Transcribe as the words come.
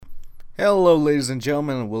Hello, ladies and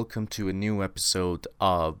gentlemen, and welcome to a new episode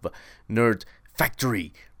of Nerd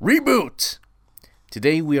Factory Reboot.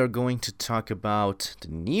 Today, we are going to talk about the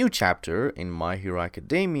new chapter in My Hero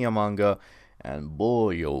Academia manga, and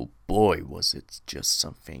boy, oh boy, was it just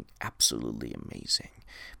something absolutely amazing.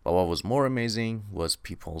 But what was more amazing was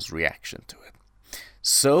people's reaction to it.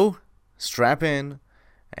 So, strap in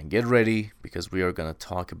and get ready because we are going to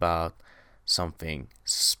talk about something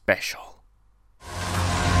special.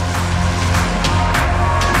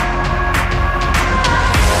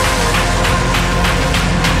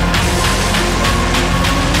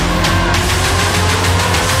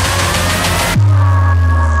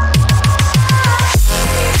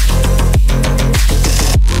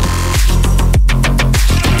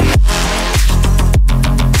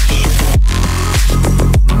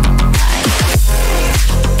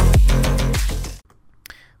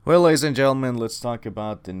 Well, ladies and gentlemen, let's talk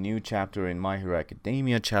about the new chapter in My Hero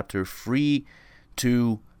Academia, chapter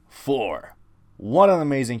 324. What an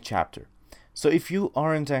amazing chapter. So if you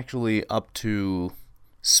aren't actually up to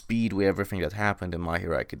speed with everything that happened in My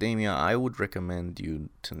Hero Academia, I would recommend you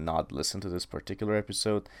to not listen to this particular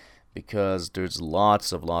episode because there's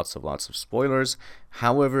lots of spoilers.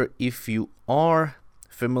 However, if you are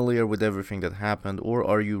familiar with everything that happened or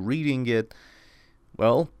are you reading it,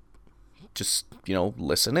 well, just,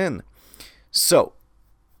 listen in. So,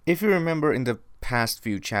 if you remember in the past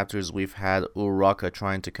few chapters, we've had Uraraka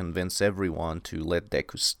trying to convince everyone to let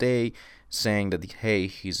Deku stay, saying that, hey,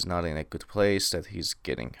 he's not in a good place, that he's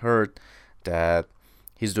getting hurt, that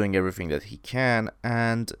he's doing everything that he can,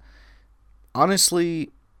 and honestly,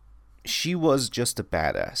 she was just a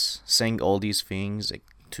badass, saying all these things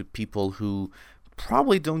to people who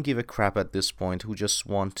probably don't give a crap at this point, who just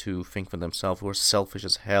want to think for themselves, who are selfish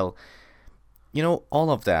as hell. All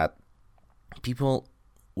of that, people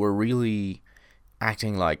were really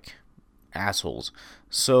acting like assholes.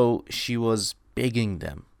 So she was begging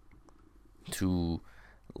them to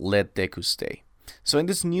let Deku stay. So in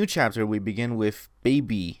this new chapter, we begin with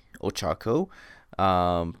baby Ochako,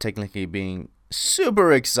 technically being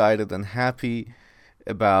super excited and happy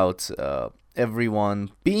about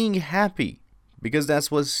everyone being happy. Because that's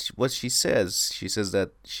what she says. She says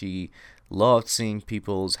that she loved seeing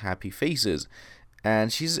people's happy faces.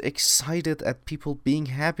 And she's excited at people being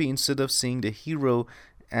happy instead of seeing the hero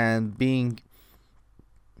and being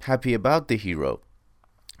happy about the hero.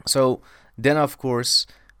 So then, of course,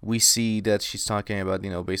 we see that she's talking about,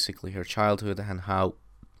 basically her childhood and how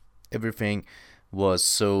everything was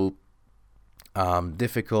so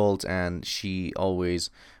difficult. And she always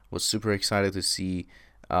was super excited to see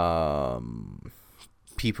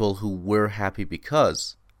people who were happy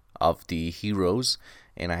because of the heroes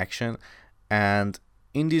in action. And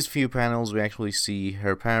in these few panels, we actually see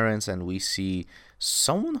her parents and we see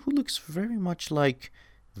someone who looks very much like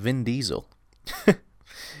Vin Diesel.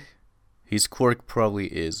 His quirk probably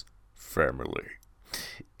is family.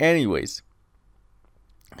 Anyways,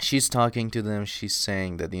 she's talking to them. She's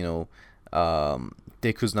saying that,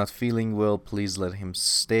 Deku's not feeling well. Please let him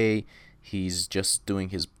stay. He's just doing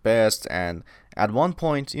his best. And at one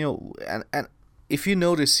point, and if you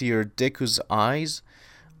notice here, Deku's eyes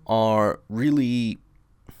are really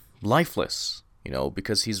lifeless,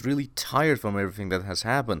 because he's really tired from everything that has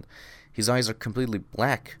happened. His eyes are completely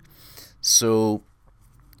black. So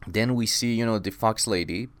then we see, the fox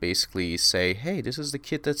lady basically say, hey, this is the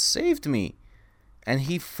kid that saved me. And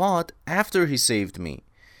he fought after he saved me.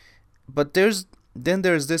 But there's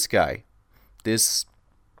this guy, this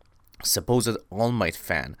supposed All Might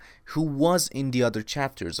fan, who was in the other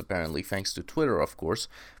chapters, apparently, thanks to Twitter, of course,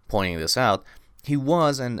 pointing this out. He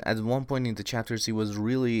was, and at one point in the chapters, he was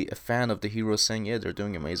really a fan of the heroes, saying, yeah, they're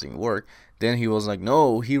doing amazing work. Then he was like,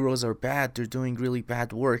 no, heroes are bad, they're doing really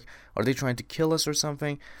bad work. Are they trying to kill us or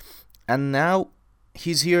something? And now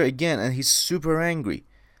he's here again, and he's super angry.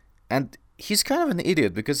 And he's kind of an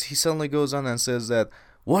idiot, because he suddenly goes on and says that,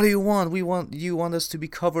 what do you want? You want us to be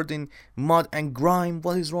covered in mud and grime?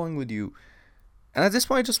 What is wrong with you? And at this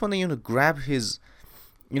point, I just want to, grab his,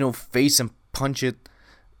 face and punch it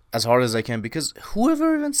as hard as I can, because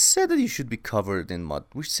whoever even said that you should be covered in mud?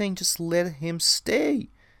 We're saying just let him stay.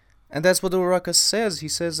 And that's what Uraraka says. He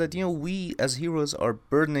says that, we as heroes are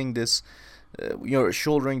burdening this,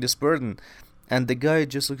 shouldering this burden. And the guy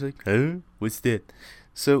just looks like, huh? What's that?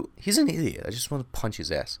 So he's an idiot. I just want to punch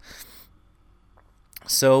his ass.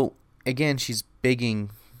 So again, she's begging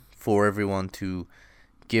for everyone to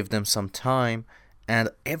give them some time, and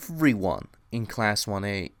everyone in Class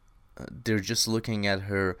 1A, they're just looking at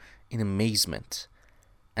her in amazement.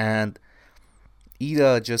 And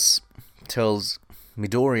Ida just tells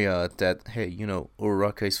Midoriya that, hey,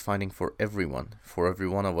 Uraraka is fighting for everyone, for every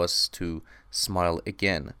one of us to smile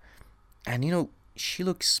again. And she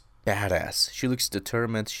looks badass. She looks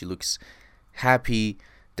determined. She looks happy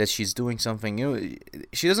that she's doing something.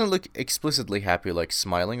 She doesn't look explicitly happy, like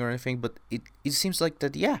smiling or anything, but it seems like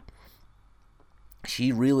that, yeah,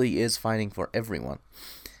 she really is fighting for everyone.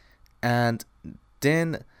 And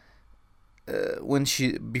then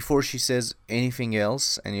before she says anything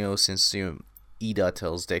else, and since Ida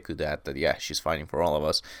tells Deku that yeah, she's fighting for all of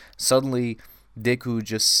us, suddenly Deku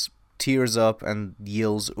just tears up and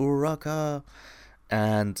yells Uraka,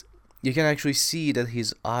 and you can actually see that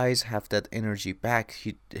his eyes have that energy back.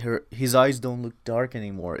 His eyes don't look dark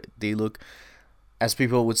anymore. They look, as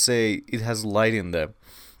people would say, it has light in them.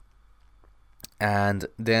 And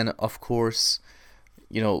then, of course,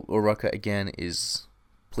 Uraka again is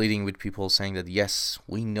pleading with people, saying that yes,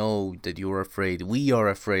 we know that you're afraid. We are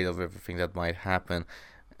afraid of everything that might happen.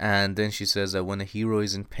 And then she says that when a hero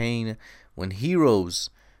is in pain, when heroes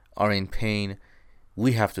are in pain,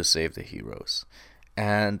 we have to save the heroes.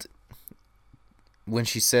 And when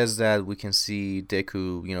she says that, we can see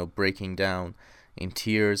Deku, breaking down in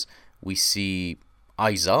tears. We see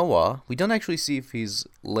Aizawa. We don't actually see if his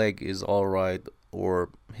leg is alright or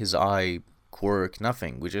his eye quirk,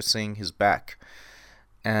 nothing. We're just seeing his back.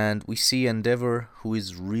 And we see Endeavor, who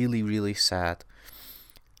is really, really sad.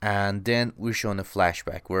 And then we're shown a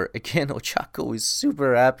flashback where, again, Ochako is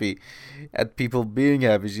super happy at people being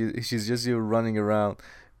happy. She's just running around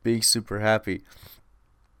being super happy.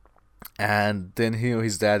 And then,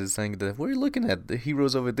 his dad is saying that, what are you looking at? The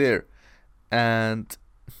hero's over there. And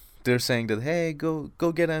they're saying that, hey, go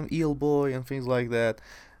get him, eel boy, and things like that.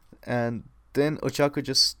 And then Ochako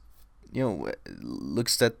just,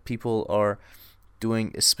 looks that people are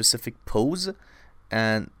doing a specific pose,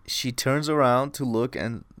 and she turns around to look,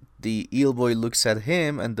 and the eel boy looks at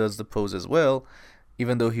him and does the pose as well,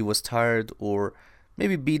 even though he was tired or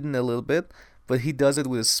maybe beaten a little bit, but he does it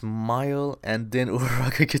with a smile, and then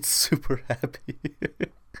Uraraka gets super happy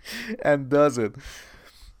and does it.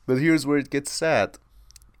 But here's where it gets sad.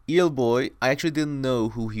 Eel Boy, I actually didn't know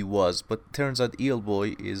who he was, but turns out Eel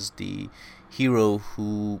Boy is the hero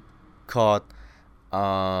who caught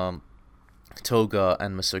Toga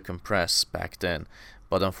and Mr. Compress back then,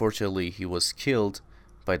 but unfortunately he was killed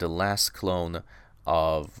by the last clone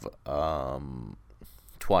of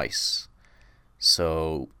Twice.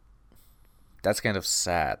 So that's kind of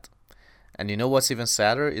sad. And you know what's even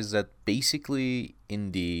sadder is that basically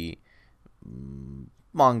in the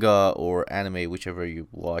manga or anime, whichever you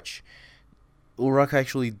watch, Uraraka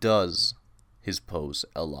actually does his pose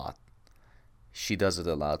a lot. She does it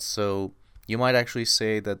a lot. So you might actually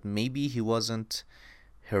say that maybe he wasn't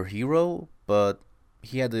her hero, but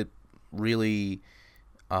he had a really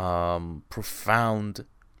profound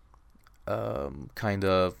kind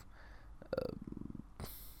of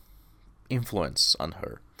influence on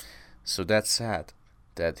her. So that's sad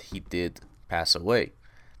that he did pass away.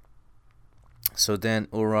 So then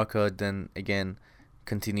Uraraka then again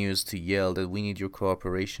continues to yell that we need your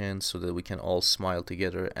cooperation so that we can all smile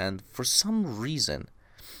together. And for some reason,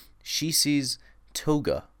 she sees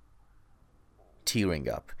Toga tearing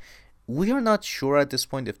up. We are not sure at this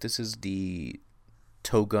point if this is the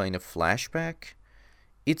Toga in a flashback.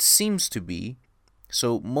 It seems to be.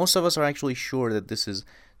 So most of us are actually sure that this is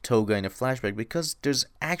Toga in a flashback because there's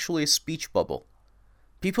actually a speech bubble.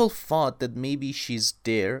 People thought that maybe she's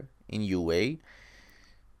there in UA.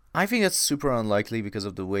 I think that's super unlikely because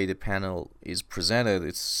of the way the panel is presented.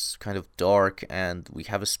 It's kind of dark and we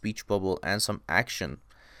have a speech bubble and some action,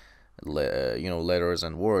 letters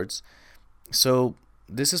and words. So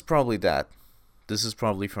this is probably that. This is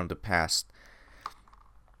probably from the past.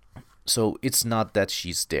 So it's not that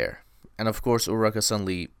she's there. And of course Uraraka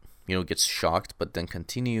suddenly, gets shocked, but then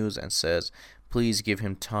continues and says, please give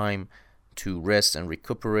him time to rest and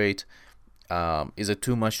recuperate. Is it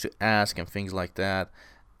too much to ask, and things like that.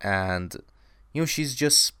 And she's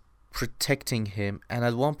just protecting him. And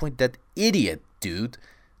at one point, that idiot dude,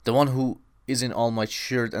 the one who is in All Might's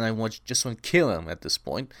shirt, and I just want to kill him at this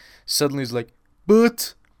point, suddenly is like,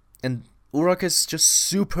 but, and Uraraka is just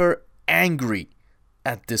super angry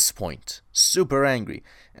at this point, super angry,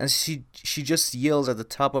 and she just yells at the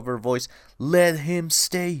top of her voice, let him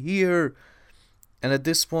stay here. And at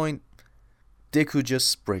this point, Deku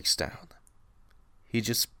just breaks down. He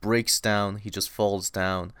just breaks down, he just falls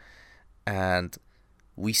down, and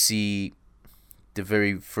we see the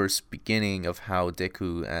very first beginning of how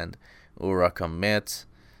Deku and Uraraka met,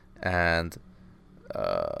 and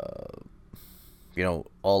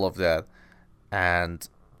all of that. And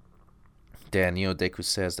then Deku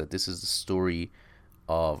says that this is the story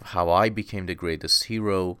of how I became the greatest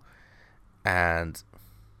hero, and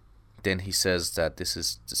then he says that this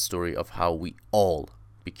is the story of how we all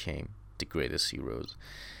became the greatest heroes.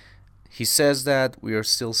 He says that we are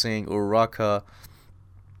still seeing Uraraka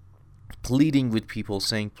pleading with people,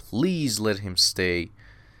 saying please let him stay,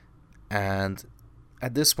 and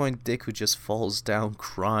at this point Deku just falls down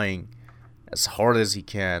crying as hard as he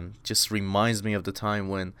can. Just reminds me of the time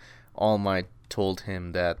when All Might told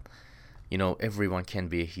him that, everyone can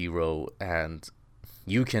be a hero and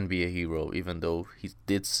you can be a hero, even though he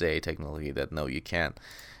did say technically that no, you can't.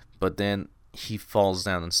 But then he falls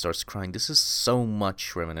down and starts crying. This is so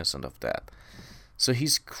much reminiscent of that. So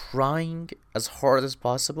he's crying as hard as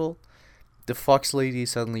possible. The Fox Lady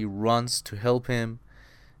suddenly runs to help him,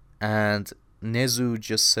 and Nezu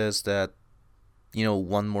just says that,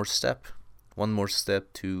 one more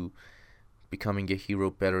step to becoming a hero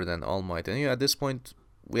better than All Might. And at this point,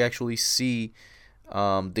 we actually see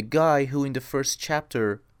the guy who in the first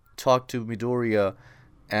chapter talked to Midoriya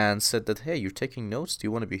and said that, hey, you're taking notes? Do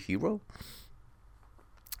you want to be a hero?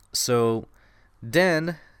 So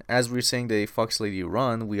then, as we're saying the Fox Lady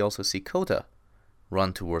run, we also see Kota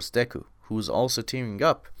run towards Deku, who's also teaming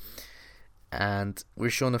up. And we're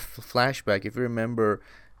shown a flashback. If you remember,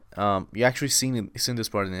 you actually seen this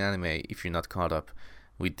part in the anime if you're not caught up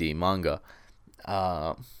with the manga.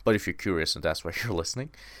 But if you're curious, and that's why you're listening,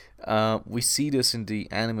 we see this in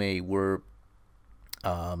the anime where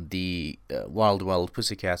the Wild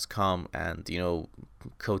Pussycats come, and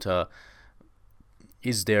Kota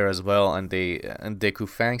is there as well, and Deku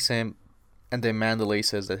thanks him, and then Mandalay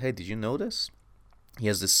says that, hey, did you notice? He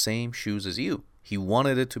has the same shoes as you. He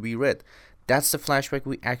wanted it to be red. That's the flashback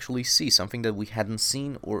we actually see, something that we hadn't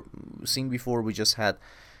seen before. We just had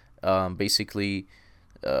basically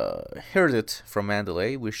heard it from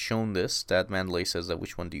Mandalay. We're shown this, that Mandalay says that,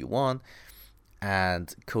 which one do you want?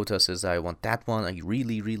 And Kota says, I want that one. I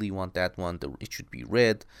really, really want that one. It should be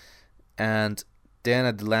red. And then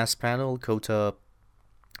at the last panel, Kota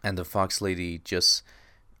and the Fox Lady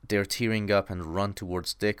they're tearing up and run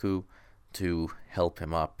towards Deku to help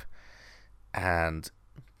him up. And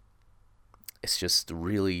it's just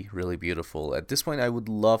really, really beautiful. At this point, I would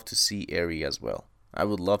love to see Eri as well. I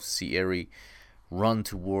would love to see Eri run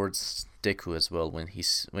towards Deku as well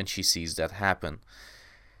when she sees that happen.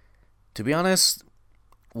 To be honest,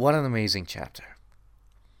 what an amazing chapter.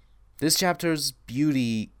 This chapter's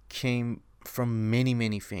beauty came from many,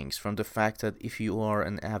 many things. From the fact that if you are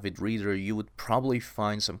an avid reader, you would probably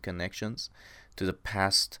find some connections to the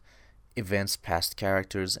past events, past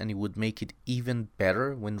characters, and it would make it even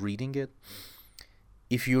better when reading it.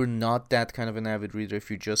 If you're not that kind of an avid reader, if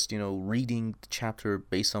you're just, reading the chapter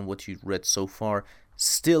based on what you've read so far,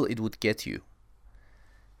 still it would get you.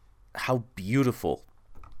 How beautiful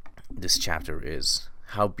this chapter is.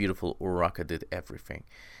 How beautiful Uraraka did everything.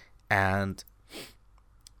 And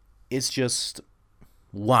it's just,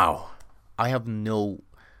 wow. I have no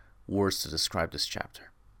words to describe this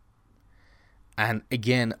chapter. And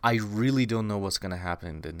again, I really don't know what's going to happen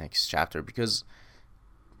in the next chapter, because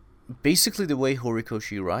basically the way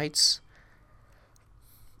Horikoshi writes,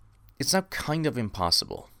 it's now kind of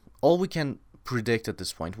impossible. All we can predict at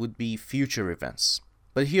this point would be future events.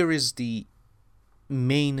 But here is the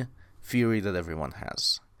main theory that everyone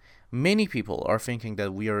has. Many people are thinking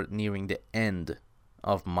that we are nearing the end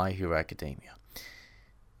of My Hero Academia.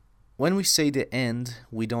 When we say the end,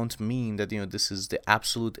 we don't mean that this is the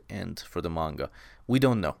absolute end for the manga. We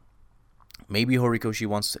don't know. Maybe Horikoshi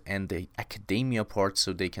wants to end the academia part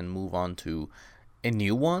so they can move on to a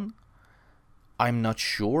new one. I'm not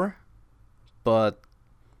sure. But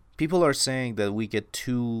people are saying that we get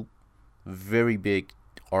two very big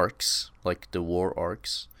arcs, like the war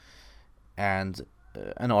arcs, and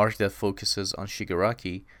an arc that focuses on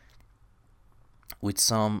Shigaraki, with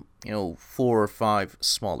some, 4 or 5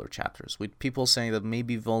 smaller chapters, with people saying that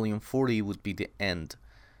maybe volume 40 would be the end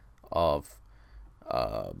of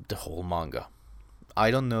the whole manga.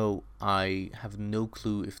 I don't know. I have no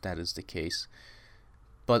clue if that is the case.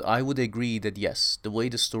 But I would agree that yes, the way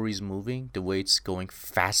the story is moving, the way it's going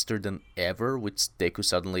faster than ever, with Deku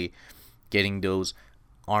suddenly getting those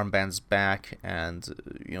armbands back, and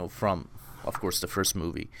from, of course, the first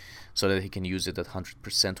movie, so that he can use it at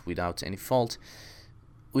 100% without any fault.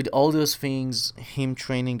 With all those things, him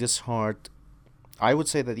training this hard, I would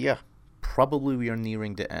say that yeah, probably we are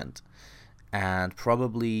nearing the end. And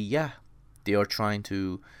probably, yeah, they are trying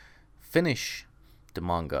to finish the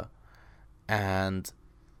manga. And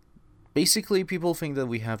basically, people think that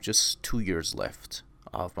we have just 2 years left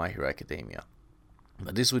of My Hero Academia.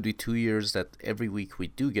 But this would be 2 years that every week we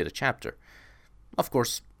do get a chapter. Of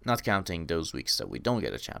course, not counting those weeks that we don't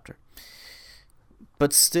get a chapter.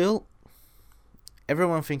 But still,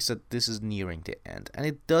 everyone thinks that this is nearing the end, and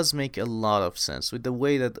it does make a lot of sense with the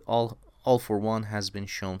way that All for One has been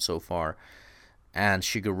shown so far, and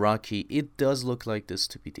Shigaraki. It does look like this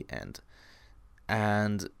to be the end.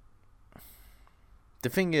 And the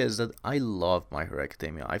thing is that I love My Hero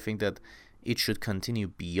Academia. I think that it should continue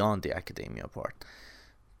beyond the academia part.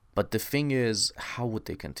 But the thing is, how would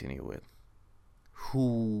they continue it?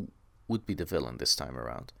 Who would be the villain this time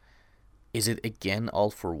around? Is it again All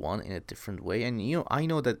for One in a different way? And I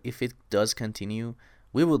know that if it does continue,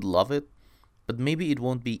 we would love it, but maybe it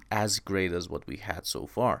won't be as great as what we had so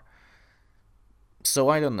far. So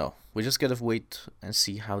I don't know. We just gotta wait and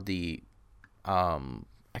see how the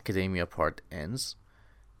academia part ends.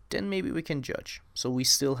 Then maybe we can judge. So we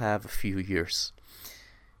still have a few years.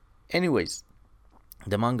 Anyways,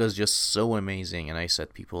 the manga is just so amazing, and I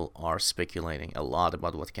said people are speculating a lot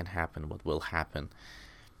about what can happen, what will happen.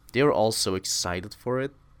 They're all so excited for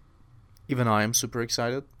it. Even I am super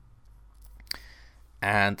excited.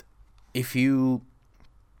 And if you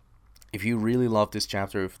really love this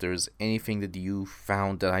chapter, if there's anything that you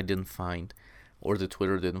found that I didn't find, or the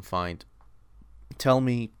Twitter didn't find, tell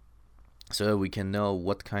me so that we can know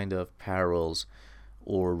what kind of parallels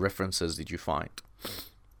or references did you find.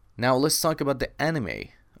 Now let's talk about the anime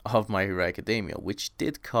of My Hero Academia, which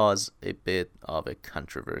did cause a bit of a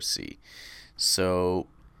controversy. So,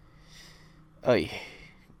 I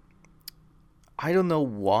don't know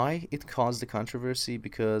why it caused the controversy,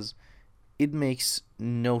 because it makes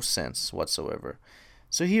no sense whatsoever.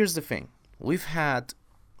 So here's the thing. We've had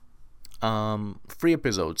 3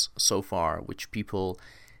 episodes so far, which people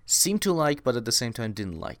seem to like, but at the same time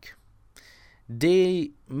didn't like.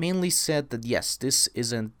 They mainly said that yes, this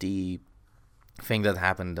isn't the thing that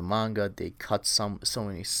happened in the manga. They cut so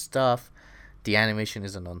many stuff. The animation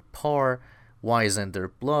isn't on par. Why isn't there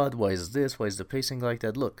blood? Why is this? Why is the pacing like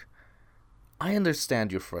that? Look, I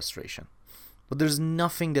understand your frustration, but there's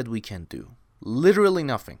nothing that we can do. Literally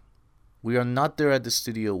nothing. We are not there at the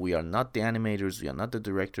studio. We are not the animators. We are not the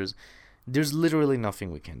directors. There's literally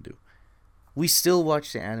nothing we can do. We still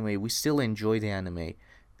watch the anime. We still enjoy the anime.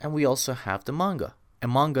 And we also have the manga. A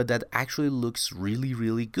manga that actually looks really,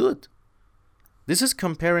 really good. This is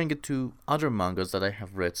comparing it to other mangas that I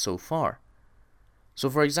have read so far. So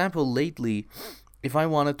for example, lately, if I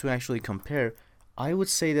wanted to actually compare, I would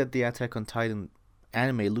say that the Attack on Titan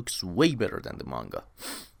anime looks way better than the manga.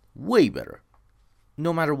 Way better.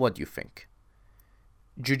 No matter what you think.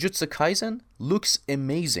 Jujutsu Kaisen looks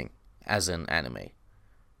amazing as an anime.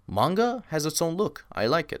 Manga has its own look. I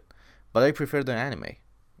like it. But I prefer the anime,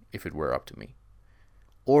 if it were up to me.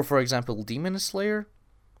 Or for example, Demon Slayer,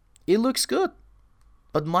 it looks good.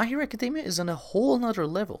 But My Hero Academia is on a whole nother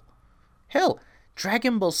level. Hell,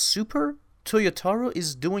 Dragon Ball Super, Toyotaro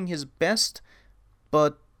is doing his best,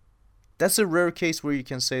 but that's a rare case where you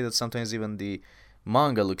can say that sometimes even the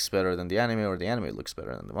manga looks better than the anime, or the anime looks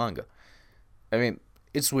better than the manga. I mean,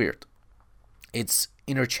 it's weird. It's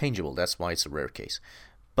interchangeable, that's why it's a rare case.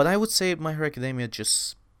 But I would say My Hero Academia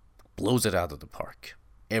just blows it out of the park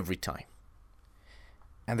every time.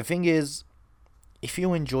 And the thing is, if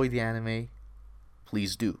you enjoy the anime,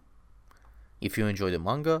 please do. If you enjoy the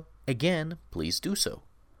manga, again, please do so.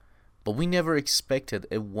 But we never expected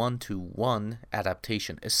a 1-to-1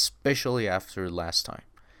 adaptation, especially after last time.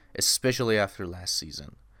 Especially after last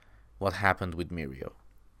season. What happened with Mirio.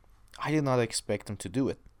 I did not expect them to do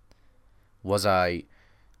it. Was I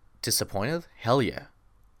disappointed? Hell yeah.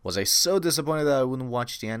 Was I so disappointed that I wouldn't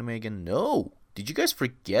watch the anime again? No. Did you guys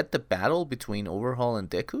forget the battle between Overhaul and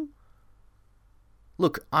Deku?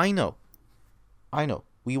 Look, I know.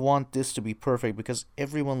 We want this to be perfect because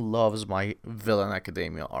everyone loves My Villain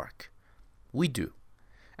Academia arc. We do.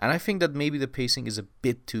 And I think that maybe the pacing is a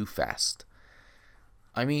bit too fast.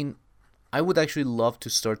 I mean, I would actually love to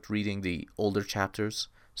start reading the older chapters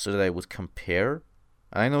so that I would compare.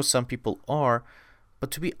 I know some people are,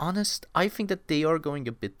 but to be honest, I think that they are going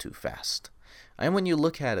a bit too fast. And when you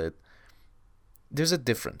look at it, there's a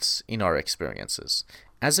difference in our experiences.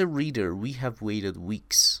 As a reader, we have waited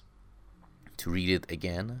weeks to read it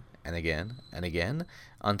again and again and again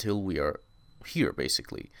until we are here,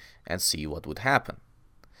 basically, and see what would happen.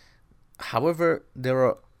 However, there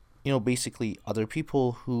are, basically other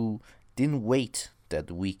people who didn't wait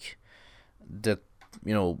that week,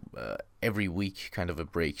 every week kind of a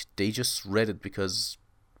break. They just read it because,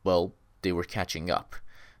 well, they were catching up.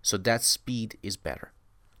 So that speed is better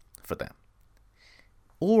for them.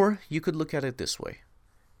 Or you could look at it this way.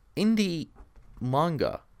 In the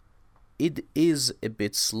manga, it is a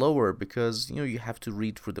bit slower because, you have to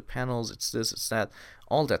read through the panels, it's this, it's that,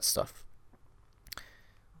 all that stuff.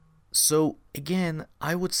 So again,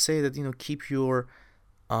 I would say that, keep your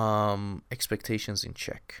expectations in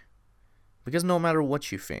check. Because no matter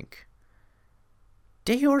what you think,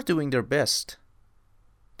 they are doing their best.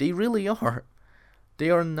 They really are. They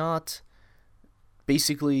are not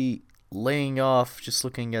basically laying off, just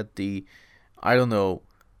looking at the, I don't know,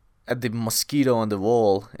 at the mosquito on the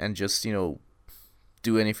wall and just,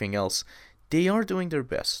 do anything else. They are doing their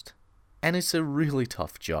best. And it's a really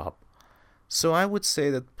tough job. So I would say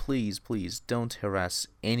that please, please don't harass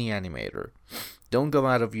any animator. Don't go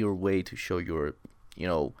out of your way to show your,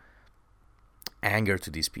 anger to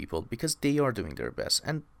these people, because they are doing their best.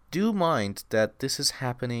 And do mind that this is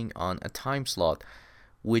happening on a time slot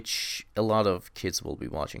which a lot of kids will be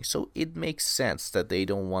watching. So it makes sense that they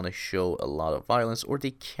don't want to show a lot of violence, or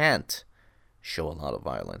they can't show a lot of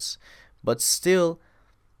violence. But still,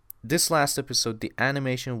 this last episode, the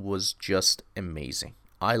animation was just amazing.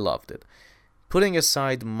 I loved it. Putting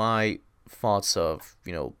aside my thoughts of,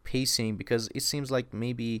 pacing, because it seems like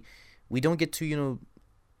maybe we don't get to,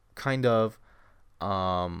 kind of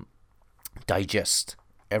digest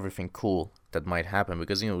everything cool that might happen,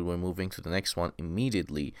 because, we're moving to the next one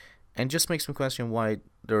immediately, and just makes me question why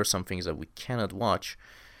there are some things that we cannot watch.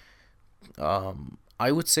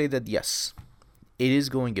 I would say that yes, it is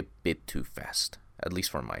going a bit too fast, at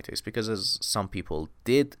least for my taste, because as some people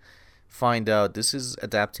did find out, this is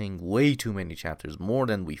adapting way too many chapters, more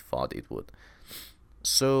than we thought it would.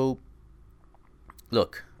 So,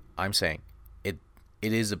 look, I'm saying it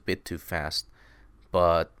is a bit too fast,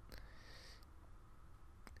 but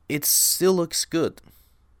it still looks good.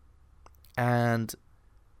 And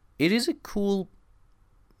it is a cool,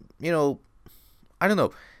 I don't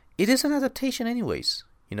know, it is an adaptation anyways,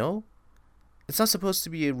 It's not supposed to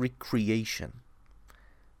be a recreation.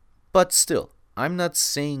 But still, I'm not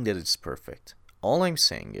saying that it's perfect. All I'm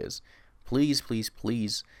saying is, please, please,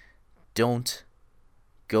 please don't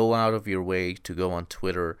go out of your way to go on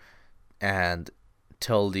Twitter and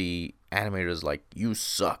tell the animators, like, you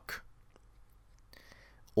suck.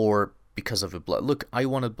 Or because of the blood. Look, I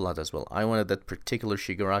wanted blood as well. I wanted that particular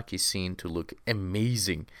Shigaraki scene to look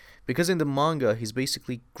amazing. Because in the manga, he's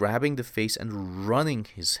basically grabbing the face and running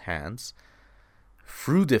his hands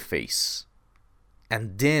through the face.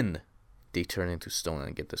 And then they turn into stone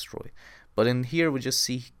and get destroyed. But in here, we just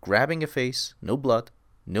see grabbing a face, no blood,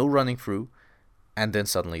 no running through, and then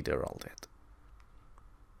suddenly they're all dead.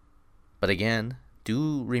 But again,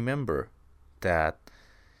 do remember that,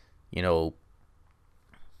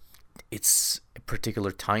 it's a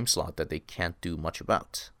particular time slot that they can't do much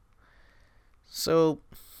about. So,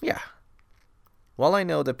 yeah. While I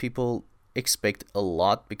know that people expect a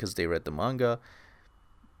lot because they read the manga,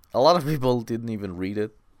 a lot of people didn't even read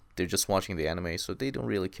it. They're just watching the anime, so they don't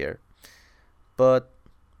really care. But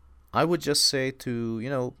I would just say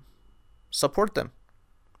to, support them.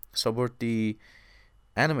 Support the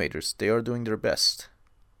animators. They are doing their best.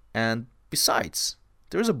 And besides,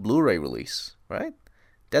 there's a Blu-ray release, right?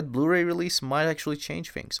 That Blu-ray release might actually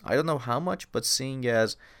change things. I don't know how much, but seeing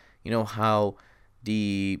as, how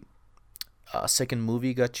the second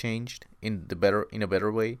movie got changed in a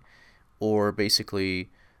better way, or basically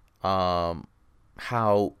how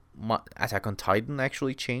Attack on Titan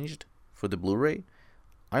actually changed for the Blu-ray,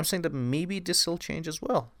 I'm saying that maybe this will change as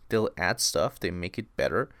well. They'll add stuff, they make it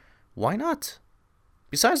better. Why not?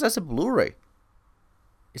 Besides, that's a Blu-ray.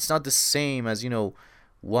 It's not the same as,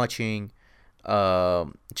 watching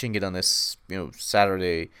it on this,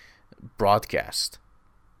 Saturday broadcast.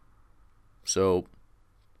 So,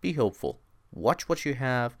 be hopeful. Watch what you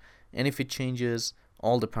have, and if it changes,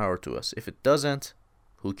 all the power to us. If it doesn't,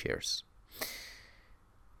 who cares?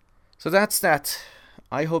 So that's that.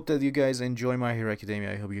 I hope that you guys enjoy My Hero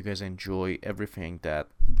Academia. I hope you guys enjoy everything that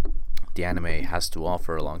the anime has to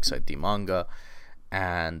offer alongside the manga.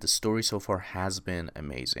 And the story so far has been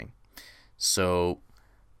amazing. So,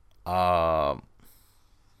 to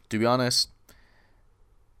be honest,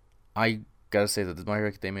 I gotta say that My Hero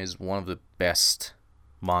Academia is one of the best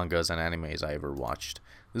mangas and animes I ever watched.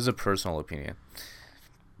 This is a personal opinion.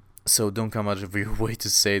 So don't come out of your way to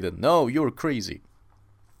say that, no, you're crazy.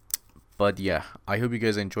 But yeah, I hope you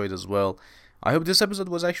guys enjoyed as well. I hope this episode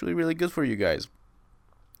was actually really good for you guys.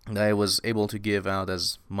 That I was able to give out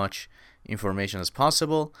as much information as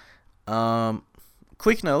possible.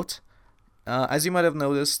 Quick note, as you might have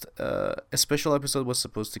noticed, a special episode was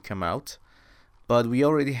supposed to come out, but we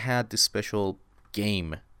already had this special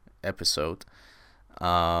game episode.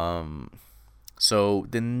 So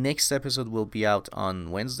the next episode will be out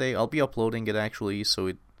on Wednesday. I'll be uploading it actually, so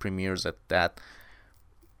it premieres at that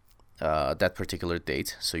particular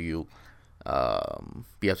date, so you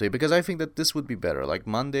be up to date, because I think that this would be better. Like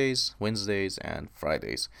Mondays, Wednesdays, and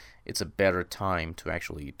Fridays, it's a better time to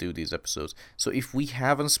actually do these episodes. So if we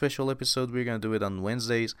have a special episode, we're gonna do it on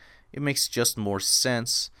Wednesdays. It makes just more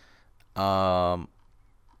sense. And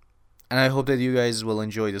I hope that you guys will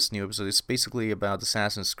enjoy this new episode. It's basically about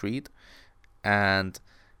Assassin's Creed, and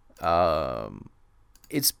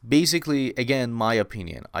it's basically, again, my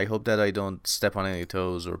opinion. I hope that I don't step on any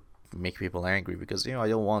toes or make people angry, because I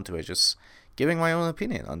don't want to. I just giving my own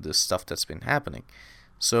opinion on this stuff that's been happening.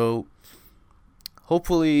 So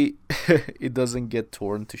hopefully it doesn't get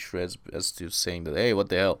torn to shreds as to saying that, hey, what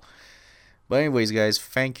the hell. But anyways, guys,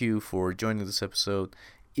 thank you for joining this episode.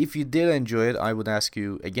 If you did enjoy it, I would ask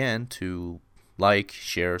you again to like,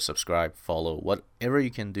 share, subscribe, follow, whatever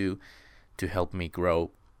you can do to help me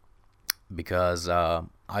grow, because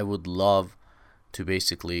I would love to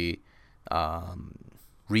basically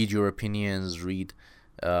read your opinions, read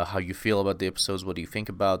how you feel about the episodes, what do you think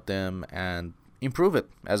about them, and improve it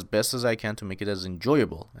as best as I can to make it as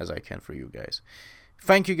enjoyable as I can for you guys.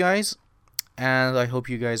 Thank you guys, and I hope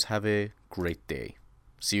you guys have a great day.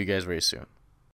 See you guys very soon.